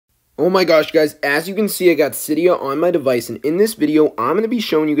Oh my gosh, guys, as you can see, I got Cydia on my device, and in this video, I'm going to be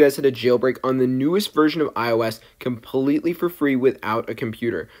showing you guys how to jailbreak on the newest version of iOS completely for free without a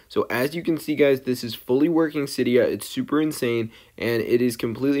computer. So as you can see, guys, this is fully working Cydia. It's super insane, and it is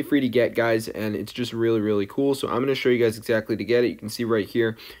completely free to get, guys, and it's just really cool. So I'm going to show you guys exactly to get it. You can see right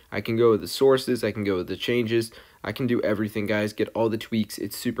here, I can go with the sources, I can go with the changes, I can do everything, guys, get all the tweaks.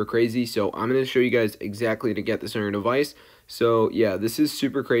 It's super crazy. So I'm going to show you guys exactly to get this on your device. So yeah, this is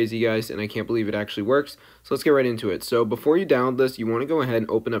super crazy, guys, and I can't believe it actually works. So let's get right into it. So before you download this, you want to go ahead and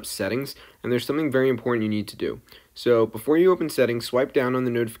open up settings, and there's something very important you need to do. So before you open settings, swipe down on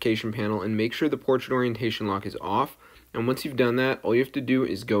the notification panel and make sure the portrait orientation lock is off. And once you've done that, all you have to do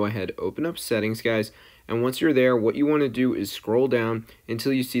is go ahead, open up settings, guys. And once you're there, what you want to do is scroll down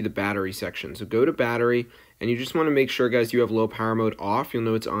until you see the battery section. So go to battery, and you just want to make sure, guys, you have low power mode off. You'll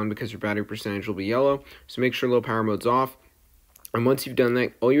know it's on because your battery percentage will be yellow. So make sure low power mode's off. And once you've done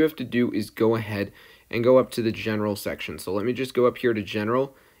that, all you have to do is go ahead and go up to the general section. So let me just go up here to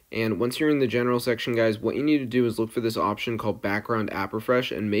general. And once you're in the general section, guys, what you need to do is look for this option called background app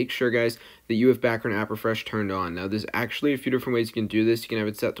refresh, and make sure, guys, that you have background app refresh turned on. Now, there's actually a few different ways you can do this. You can have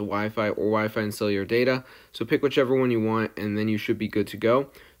it set to Wi-Fi or Wi-Fi and cellular data. So pick whichever one you want, and then you should be good to go.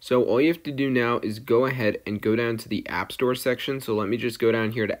 So all you have to do now is go ahead and go down to the App Store section. So let me just go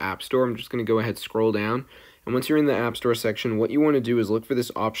down here to App Store. I'm just going to go ahead and scroll down. And once you're in the App Store section, what you want to do is look for this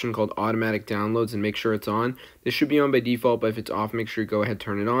option called automatic downloads and make sure it's on. This should be on by default, but if it's off, make sure you go ahead and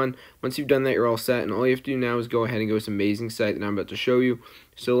turn it on. Once you've done that, you're all set, and all you have to do now is go ahead and go to this amazing site that I'm about to show you.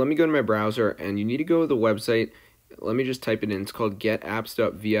 So let me go to my browser, and you need to go to the website. Let me just type it in. It's called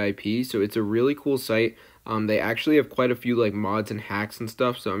getapps.vip. So it's a really cool site. They actually have quite a few like mods and hacks and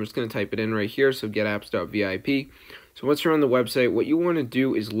stuff, so I'm just going to type it in right here. So getapps.vip. So once you're on the website, what you want to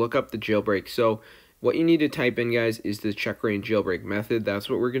do is look up the jailbreak. So what you need to type in, guys, is the Checkra1n jailbreak method. That's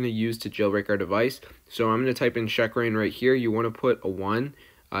what we're going to use to jailbreak our device. So I'm going to type in Checkra1n right here. You want to put a 1.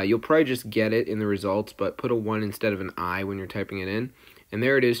 You'll probably just get it in the results, but put a 1 instead of an I when you're typing it in. And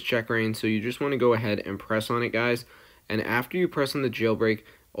there it is, Checkra1n. So you just want to go ahead and press on it, guys. And after you press on the jailbreak,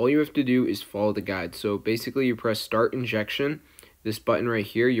 all you have to do is follow the guide. So basically, you press Start Injection, this button right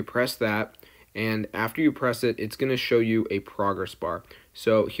here. You press that. And after you press it, it's going to show you a progress bar.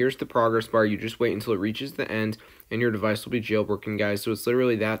 So here's the progress bar. You just wait until it reaches the end, and your device will be jailbroken, guys. So it's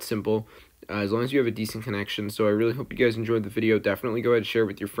literally that simple, as long as you have a decent connection. So I really hope you guys enjoyed the video. Definitely go ahead and share it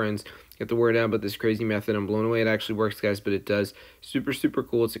with your friends. Get the word out about this crazy method. I'm blown away it actually works, guys, but it does. Super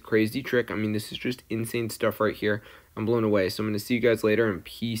cool. It's a crazy trick. I mean, this is just insane stuff right here. I'm blown away. So I'm going to see you guys later, and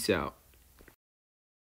peace out.